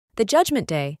The Judgment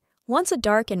Day, once a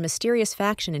dark and mysterious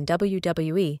faction in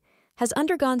WWE, has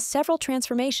undergone several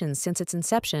transformations since its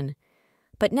inception.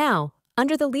 But now,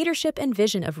 under the leadership and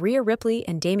vision of Rhea Ripley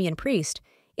and Damian Priest,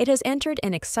 it has entered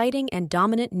an exciting and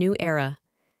dominant new era.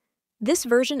 This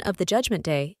version of the Judgment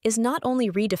Day is not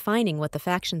only redefining what the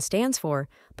faction stands for,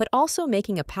 but also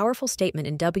making a powerful statement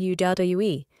in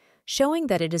WWE, showing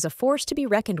that it is a force to be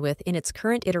reckoned with in its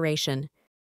current iteration.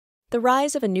 The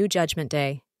rise of a new Judgment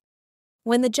Day.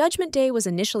 When the Judgment Day was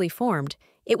initially formed,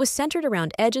 it was centered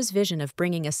around Edge's vision of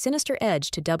bringing a sinister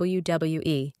edge to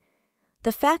WWE.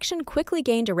 The faction quickly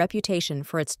gained a reputation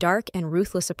for its dark and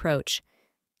ruthless approach.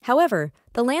 However,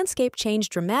 the landscape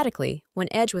changed dramatically when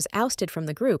Edge was ousted from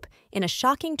the group in a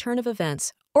shocking turn of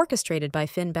events orchestrated by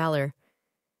Finn Balor.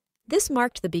 This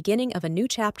marked the beginning of a new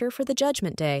chapter for the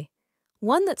Judgment Day,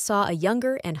 one that saw a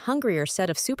younger and hungrier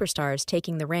set of superstars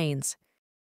taking the reins.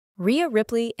 Rhea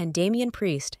Ripley and Damian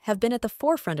Priest have been at the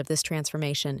forefront of this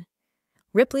transformation.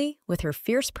 Ripley, with her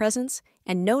fierce presence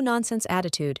and no-nonsense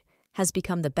attitude, has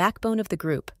become the backbone of the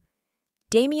group.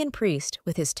 Damian Priest,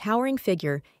 with his towering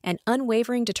figure and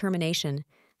unwavering determination,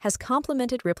 has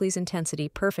complemented Ripley's intensity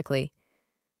perfectly.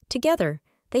 Together,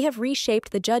 they have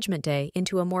reshaped the Judgment Day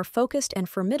into a more focused and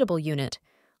formidable unit,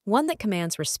 one that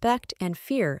commands respect and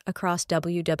fear across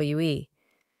WWE.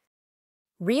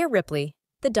 Rhea Ripley,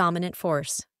 the dominant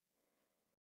force.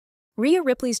 Rhea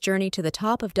Ripley's journey to the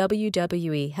top of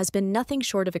WWE has been nothing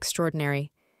short of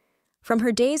extraordinary. From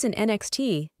her days in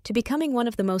NXT to becoming one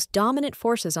of the most dominant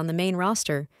forces on the main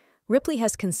roster, Ripley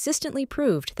has consistently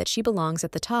proved that she belongs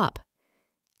at the top.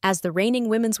 As the reigning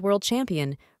Women's World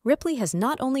Champion, Ripley has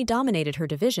not only dominated her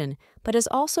division, but has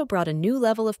also brought a new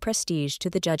level of prestige to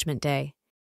the Judgment Day.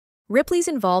 Ripley's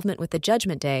involvement with the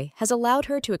Judgment Day has allowed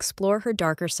her to explore her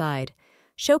darker side,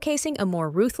 showcasing a more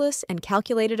ruthless and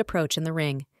calculated approach in the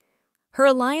ring. Her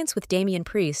alliance with Damian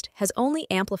Priest has only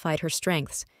amplified her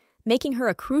strengths, making her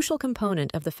a crucial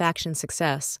component of the faction's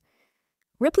success.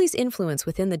 Ripley's influence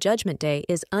within the Judgment Day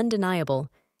is undeniable,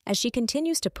 as she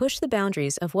continues to push the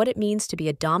boundaries of what it means to be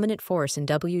a dominant force in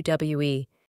WWE.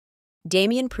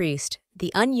 Damian Priest,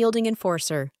 the unyielding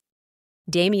enforcer.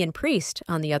 Damian Priest,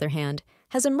 on the other hand,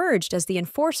 has emerged as the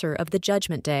enforcer of the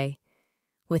Judgment Day.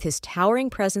 With his towering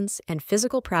presence and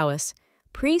physical prowess,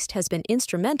 Priest has been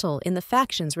instrumental in the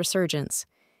faction's resurgence.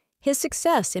 His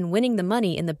success in winning the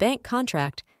Money in the Bank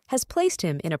contract has placed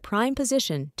him in a prime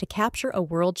position to capture a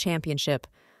world championship,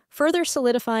 further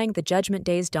solidifying the Judgment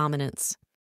Day's dominance.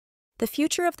 The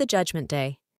future of the Judgment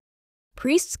Day.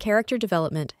 Priest's character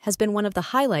development has been one of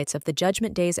the highlights of the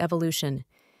Judgment Day's evolution.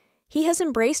 He has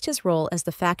embraced his role as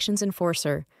the faction's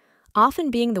enforcer,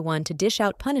 often being the one to dish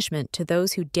out punishment to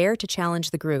those who dare to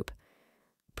challenge the group.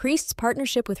 Priest's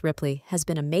partnership with Ripley has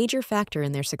been a major factor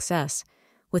in their success,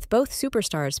 with both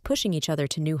superstars pushing each other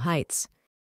to new heights.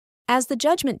 As the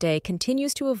Judgment Day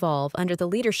continues to evolve under the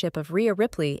leadership of Rhea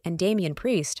Ripley and Damian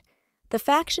Priest, the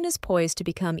faction is poised to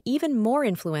become even more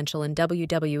influential in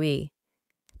WWE.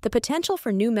 The potential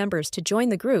for new members to join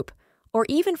the group, or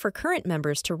even for current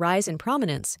members to rise in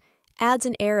prominence, adds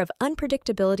an air of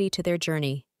unpredictability to their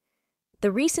journey.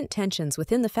 The recent tensions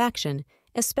within the faction,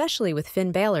 especially with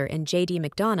Finn Balor and JD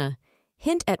McDonough,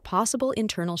 hint at possible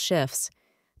internal shifts,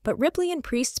 but Ripley and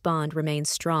Priest's bond remains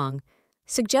strong,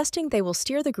 suggesting they will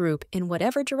steer the group in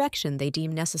whatever direction they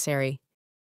deem necessary.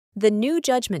 The new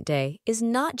Judgment Day is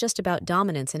not just about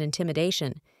dominance and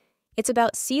intimidation. It's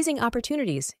about seizing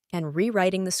opportunities and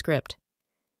rewriting the script.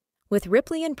 With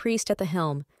Ripley and Priest at the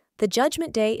helm, the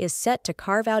Judgment Day is set to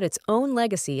carve out its own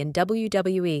legacy in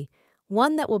WWE,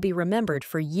 one that will be remembered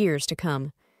for years to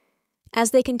come.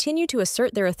 As they continue to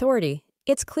assert their authority,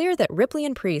 it's clear that Ripley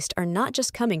and Priest are not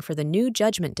just coming for the new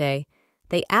Judgment Day,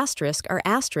 they are *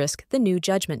 the new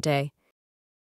Judgment Day.